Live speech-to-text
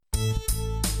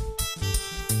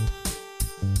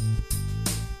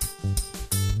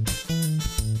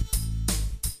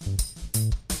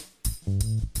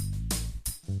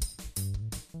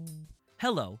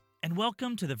Hello, and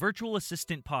welcome to the Virtual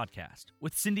Assistant Podcast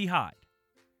with Cindy Hyde.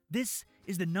 This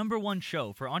is the #1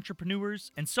 show for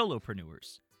entrepreneurs and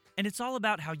solopreneurs, and it's all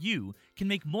about how you can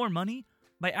make more money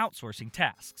by outsourcing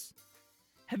tasks.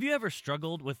 Have you ever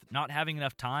struggled with not having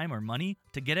enough time or money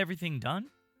to get everything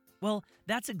done? Well,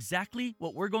 that's exactly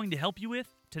what we're going to help you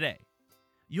with today.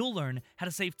 You'll learn how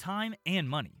to save time and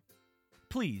money.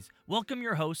 Please welcome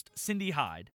your host, Cindy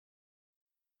Hyde.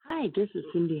 Hi, this is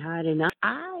Cindy Hyde, and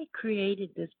I created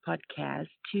this podcast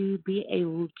to be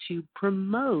able to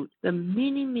promote the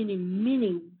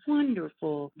many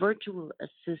wonderful virtual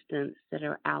assistants that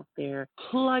are out there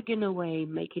plugging away,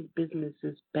 making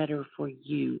businesses better for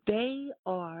you. They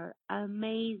are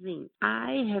amazing.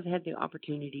 I have had the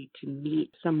opportunity to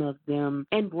meet some of them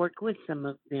and work with some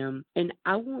of them, and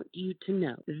I want you to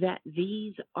know that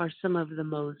these are some of the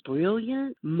most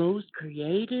brilliant, most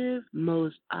creative,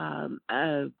 most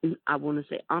I want to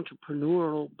say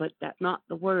entrepreneurial, but that's not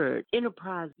the word.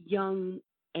 Enterprise, young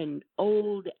and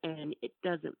old, and it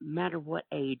doesn't matter what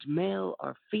age, male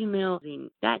or female,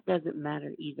 that doesn't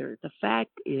matter either. The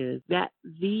fact is that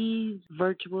these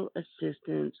virtual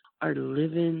assistants are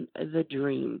living the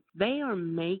dream. They are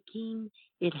making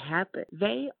it happen.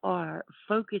 They are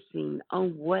focusing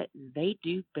on what they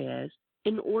do best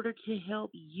in order to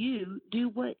help you do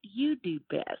what you do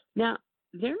best. Now,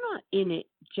 they're not in it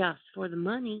just for the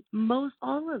money. Most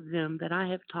all of them that I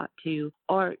have talked to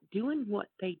are doing what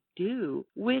they do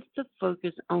with the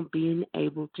focus on being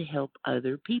able to help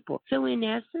other people. So in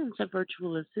essence, a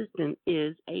virtual assistant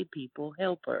is a people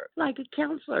helper. Like a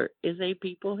counselor is a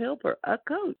people helper. A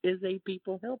coach is a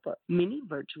people helper. Many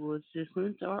virtual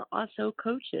assistants are also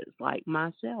coaches like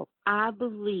myself. I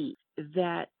believe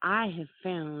that I have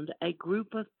found a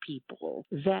group of people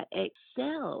that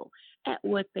excel at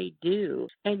what they do,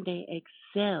 and they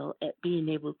excel at being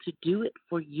able to do it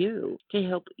for you, to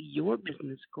help your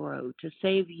business grow, to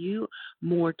save you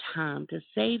more time, to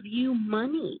save you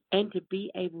money, and to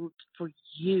be able for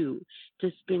you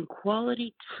to spend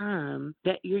quality time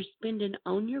that you're spending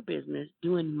on your business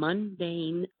doing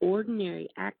mundane, ordinary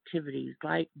activities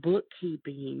like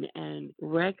bookkeeping and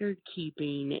record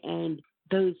keeping and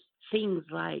those things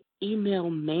like email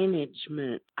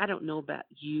management. I don't know about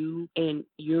you and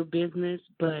your business,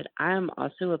 but I'm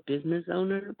also a business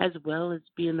owner as well as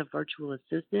being a virtual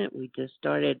assistant. We just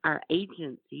started our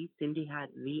agency, Cindy Hyde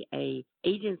VA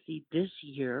agency, this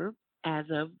year as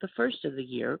of the first of the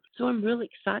year. So I'm really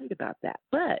excited about that.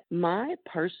 But my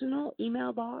personal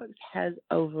email box has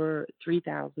over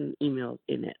 3,000 emails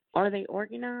in it. Are they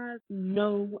organized?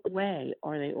 No way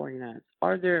are they organized.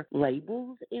 Are there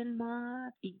labels in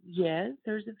my? Yes,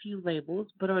 there's a few labels,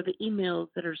 but are the emails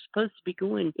that are supposed to be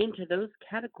going into those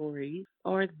categories,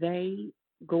 are they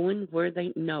going where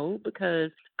they know? Because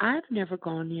I've never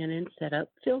gone in and set up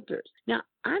filters. Now,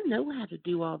 I know how to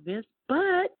do all this,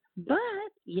 but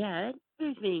yet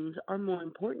other things are more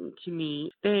important to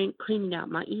me than cleaning out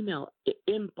my email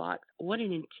inbox. What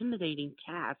an intimidating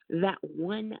task that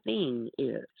one thing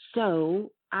is.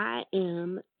 So I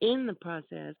am in the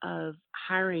process of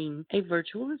hiring a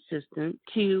virtual assistant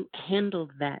to handle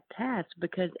that task,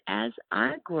 because as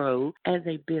I grow as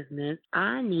a business,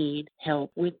 I need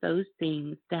help with those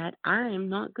things that I am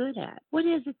not good at. What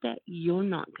is it that you're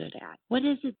not good at? What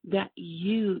is it that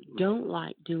you don't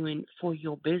like doing for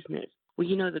your business? Well,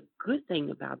 the good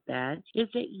thing about that is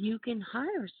that you can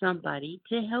hire somebody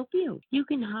to help you. You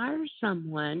can hire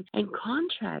someone and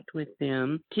contract with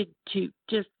them to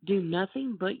just do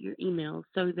nothing but your emails,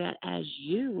 so that as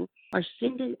you are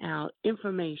sending out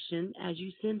information, as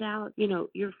you send out,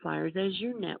 your flyers, as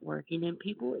you're networking and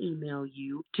people email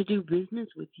you to do business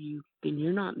with you, then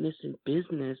you're not missing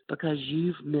business because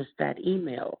you've missed that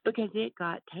email because it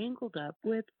got tangled up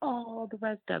with all the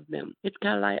rest of them. It's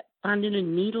kind of like finding a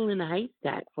needle in a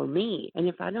haystack for me. And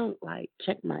if I don't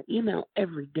check my email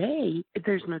every day,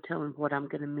 there's no telling what I'm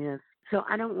going to miss. So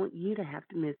I don't want you to have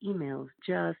to miss emails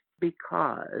just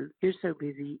because you're so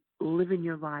busy living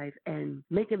your life and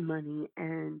making money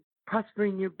and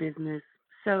prospering your business.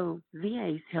 So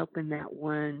VA's helping that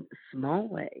one small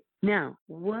way. Now,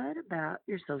 what about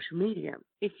your social media?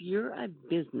 If you're a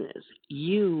business,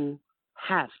 you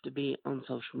have to be on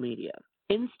social media.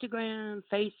 Instagram,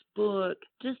 Facebook,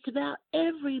 just about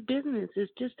every business is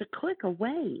just a click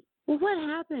away. Well, what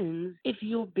happens if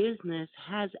your business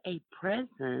has a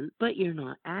presence but you're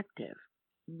not active?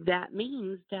 That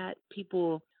means that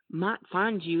people might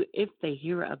find you if they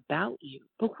hear about you.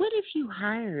 But what if you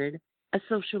hired a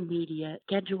social media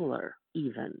scheduler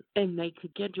even, and they could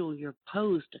schedule your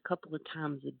post a couple of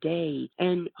times a day.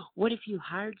 And what if you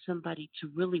hired somebody to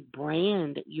really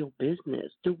brand your business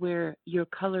to where your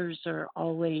colors are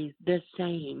always the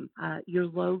same, your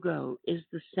logo is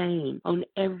the same on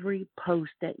every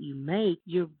post that you make?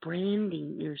 You're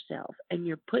branding yourself and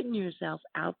you're putting yourself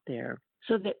out there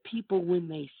so that people, when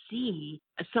they see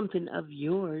something of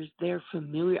yours, they're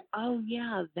familiar. Oh,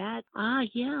 yeah,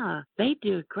 yeah, they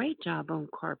do a great job on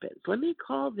carpets. Let me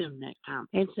call them next time.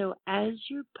 And so as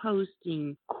you're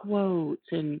posting quotes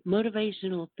and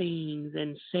motivational things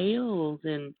and sales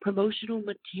and promotional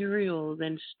materials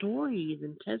and stories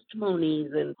and testimonies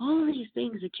and all these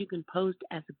things that you can post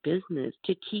as a business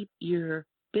to keep your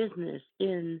business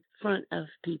in front of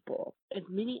people, as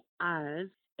many eyes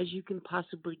as you can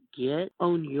possibly get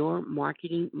on your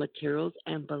marketing materials.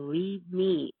 And believe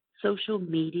me, social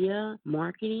media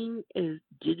marketing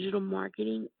digital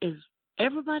marketing is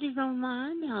everybody's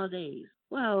online nowadays.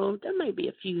 Well, there may be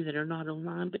a few that are not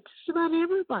online, but just about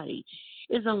everybody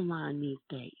is online these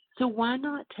days. So why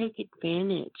not take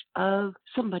advantage of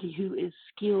somebody who is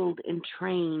skilled and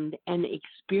trained and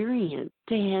experienced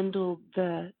to handle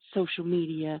the social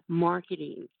media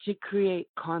marketing, to create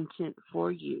content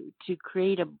for you, to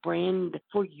create a brand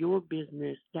for your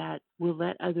business that will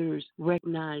let others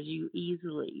recognize you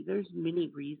easily? There's many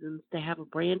reasons to have a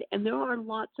brand, and there are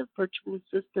lots of virtual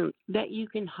assistants that you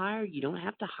can hire. You don't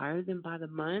have to hire them by the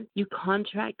month. You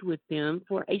contract with them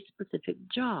for a specific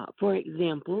job. For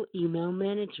example, email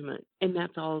management, and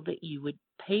that's all that you would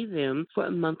pay them for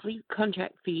a monthly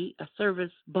contract fee, a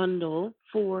service bundle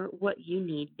for what you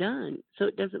need done. So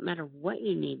it doesn't matter what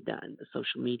you need done, the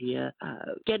social media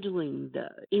scheduling, the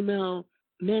email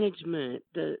management,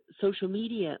 the social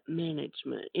media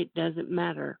management, it doesn't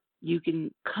matter. You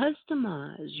can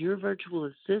customize your virtual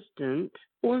assistant,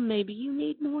 or maybe you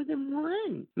need more than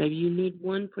one. Maybe you need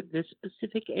one for this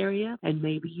specific area, and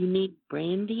maybe you need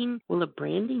branding. Well, a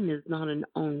branding is not an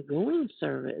ongoing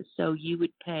service, so you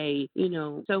would pay,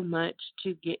 so much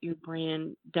to get your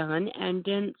brand done, and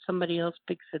then somebody else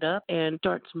picks it up and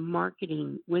starts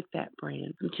marketing with that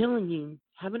brand. I'm telling you,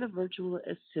 having a virtual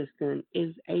assistant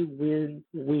is a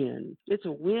win-win. It's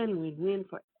a win-win-win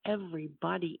for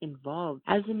everybody involved.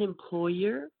 As an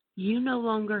employer, you no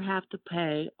longer have to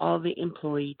pay all the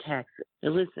employee taxes.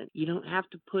 Now listen, you don't have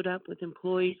to put up with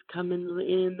employees coming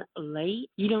in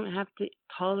late. You don't have to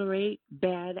tolerate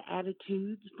bad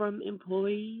attitudes from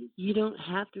employees. You don't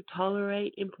have to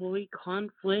tolerate employee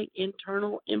conflict,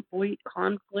 internal employee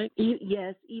conflict.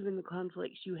 Yes, even the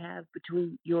conflicts you have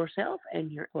between yourself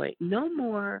and your employee. No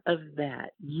more of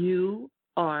that. You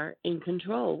are in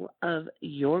control of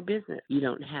your business. You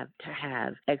don't have to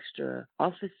have extra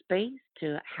office space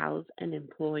to house an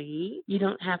employee. You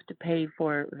don't have to pay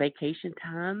for vacation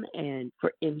time and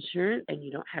for insurance, and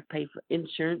you don't have to pay for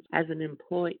insurance as an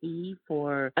employee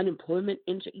for unemployment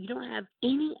insurance. You don't have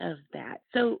any of that.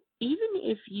 So even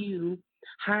if you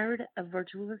hired a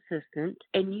virtual assistant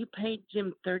and you paid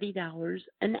them $30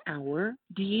 an hour,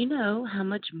 do you know how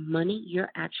much money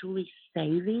you're actually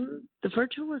saving? The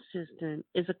virtual assistant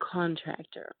is a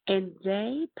contractor, and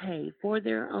they pay for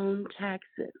their own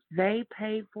taxes. They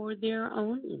pay for their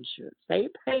own insurance. They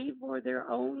pay for their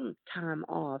own time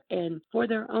off and for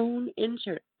their own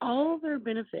insurance. All their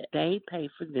benefits, they pay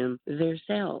for them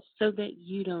themselves, so that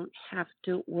you don't have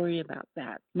to worry about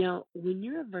that. Now, when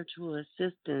you're a virtual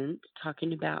assistant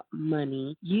talking about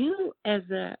money, you as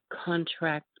a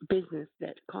contract business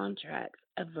that contracts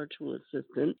a virtual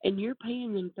assistant and you're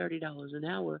paying them $30 an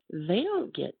hour, they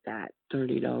don't get that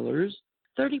 $30.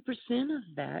 30% of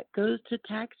that goes to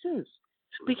taxes.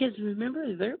 Because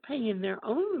remember, they're paying their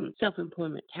own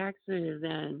self-employment taxes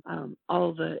and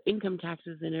all the income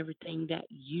taxes and everything that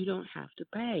you don't have to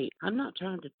pay. I'm not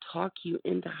trying to talk you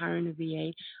into hiring a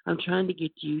VA. I'm trying to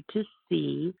get you to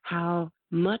see how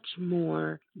much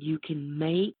more you can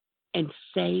make and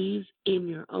save in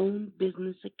your own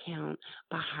business account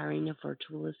by hiring a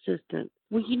virtual assistant.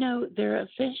 Well, they're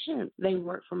efficient. They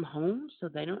work from home, so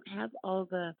they don't have all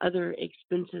the other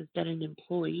expenses that an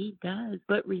employee does.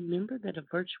 But remember that a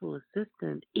virtual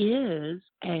assistant is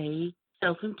a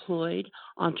self-employed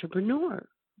entrepreneur.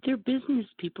 They're business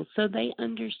people, so they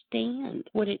understand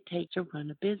what it takes to run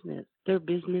a business. They're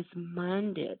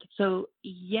business-minded. So,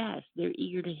 yes, they're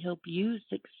eager to help you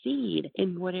succeed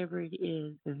in whatever it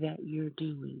is that you're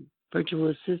doing. Virtual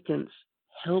assistants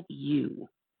help you.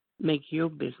 make your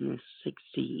business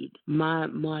succeed. My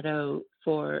motto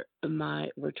for my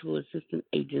virtual assistant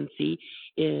agency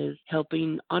is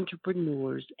helping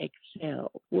entrepreneurs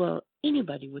excel. Well,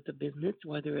 anybody with a business,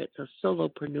 whether it's a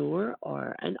solopreneur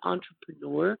or an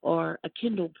entrepreneur or a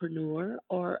Kindlepreneur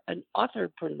or an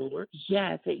authorpreneur,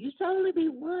 yes, it used to only be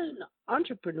one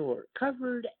entrepreneur,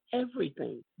 covered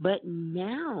everything. But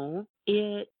now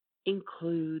it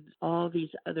includes all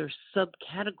these other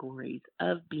subcategories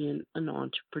of being an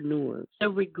entrepreneur. So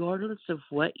regardless of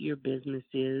what your business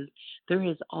is, there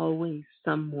is always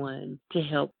someone to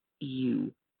help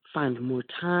you find more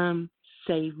time,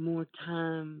 save more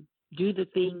time, do the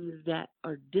things that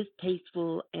are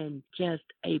distasteful and just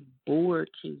a bore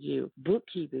to you.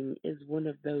 Bookkeeping is one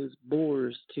of those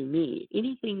bores to me.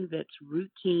 Anything that's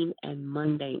routine and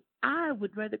mundane, I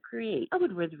would rather create. I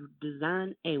would rather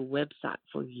design a website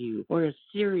for you or a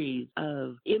series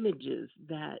of images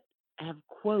that have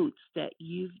quotes that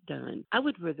you've done. I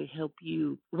would rather help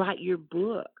you write your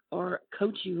book or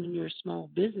coach you in your small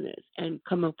business and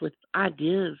come up with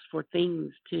ideas for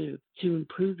things to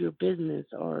improve your business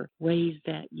or ways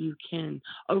that you can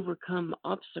overcome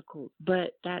obstacles.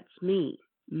 But that's me.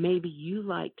 Maybe you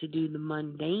like to do the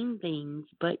mundane things,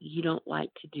 but you don't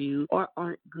like to do or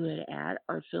aren't good at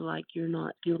or feel like you're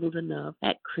not skilled enough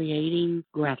at creating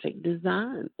graphic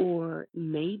design. Or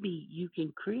maybe you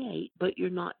can create, but you're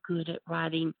not good at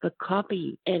writing the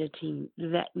copy editing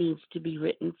that needs to be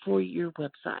written for your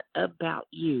website about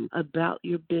you, about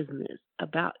your business,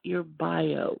 about your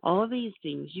bio. All these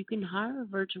things. You can hire a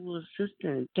virtual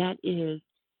assistant that is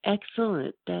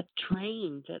excellent, that's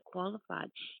trained, that's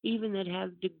qualified, even that has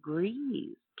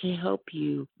degrees to help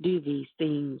you do these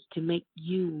things, to make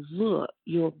you look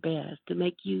your best, to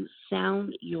make you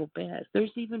sound your best. There's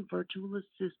even virtual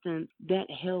assistants that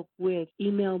help with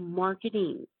email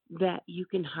marketing, that you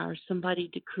can hire somebody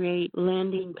to create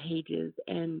landing pages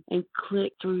and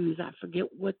click-throughs. I forget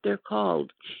what they're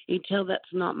called. You tell that's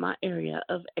not my area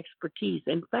of expertise.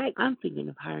 In fact, I'm thinking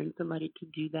of hiring somebody to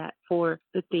do that for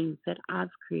the things that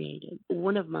I've created.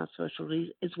 One of my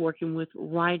specialties is working with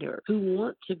writers who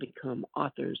want to become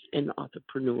authors and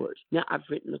entrepreneurs. Now, I've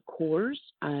written a course.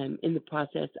 I'm in the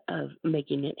process of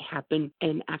making it happen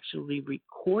and actually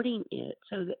recording it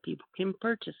so that people can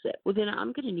purchase it. Well, then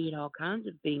I'm going to need all kinds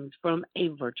of things from a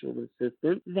virtual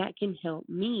assistant that can help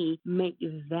me make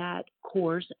that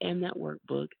course and that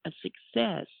workbook a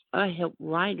success. I help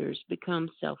writers become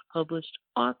self-published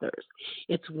authors.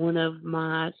 It's one of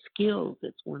my skills.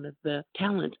 It's one of the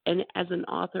talents. And as an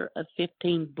author of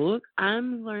 15 books,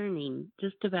 I'm learning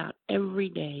just about every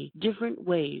day different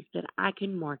ways that I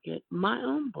can market my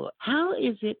own book. How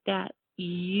is it that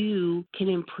you can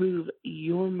improve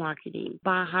your marketing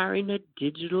by hiring a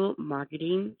digital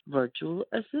marketing virtual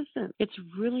assistant? It's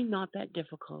really not that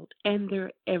difficult, and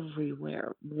they're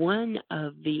everywhere. One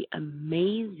of the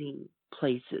amazing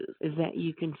places is that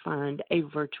you can find a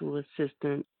virtual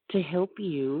assistant to help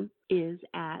you is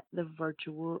at the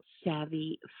Virtual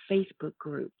Savvy Facebook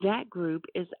group. That group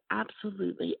is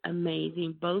absolutely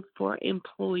amazing, both for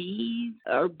employees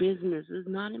or businesses,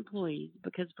 not employees,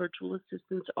 because virtual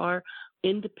assistants are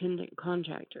independent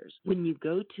contractors. When you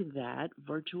go to that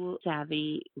Virtual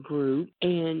Savvy group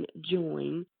and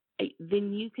join,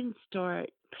 then you can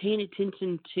start paying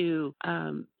attention to,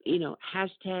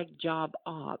 hashtag job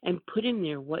op and put in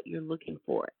there what you're looking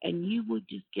for. And you will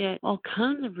just get all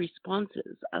kinds of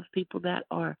responses of people that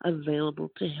are available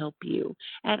to help you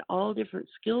at all different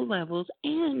skill levels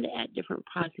and at different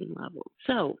pricing levels.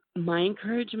 So my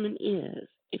encouragement is,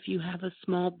 if you have a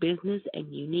small business and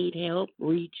you need help,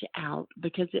 reach out,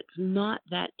 because it's not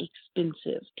that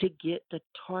expensive to get the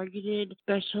targeted,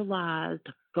 specialized,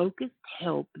 focused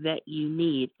help that you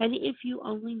need. And if you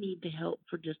only need the help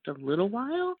for just a little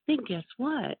while, then guess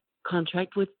what?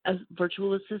 Contract with a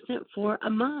virtual assistant for a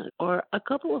month or a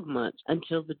couple of months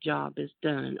until the job is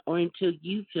done or until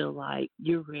you feel like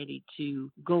you're ready to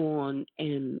go on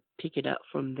and pick it up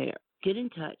from there. Get in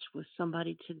touch with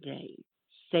somebody today.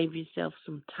 Save yourself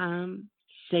some time,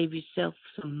 save yourself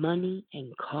some money,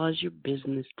 and cause your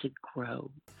business to grow.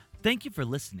 Thank you for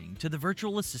listening to the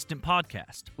Virtual Assistant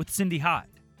Podcast with Cindy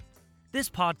Hyde. This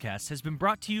podcast has been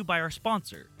brought to you by our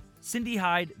sponsor, Cindy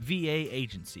Hyde VA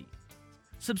Agency.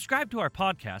 Subscribe to our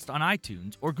podcast on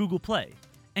iTunes or Google Play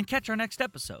and catch our next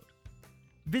episode.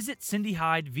 Visit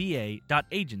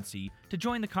cindyhydeva.agency to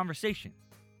join the conversation,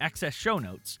 access show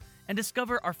notes, and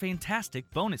discover our fantastic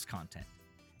bonus content.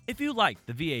 If you like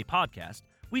the VA podcast,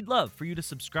 we'd love for you to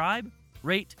subscribe,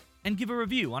 rate, and give a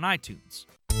review on iTunes.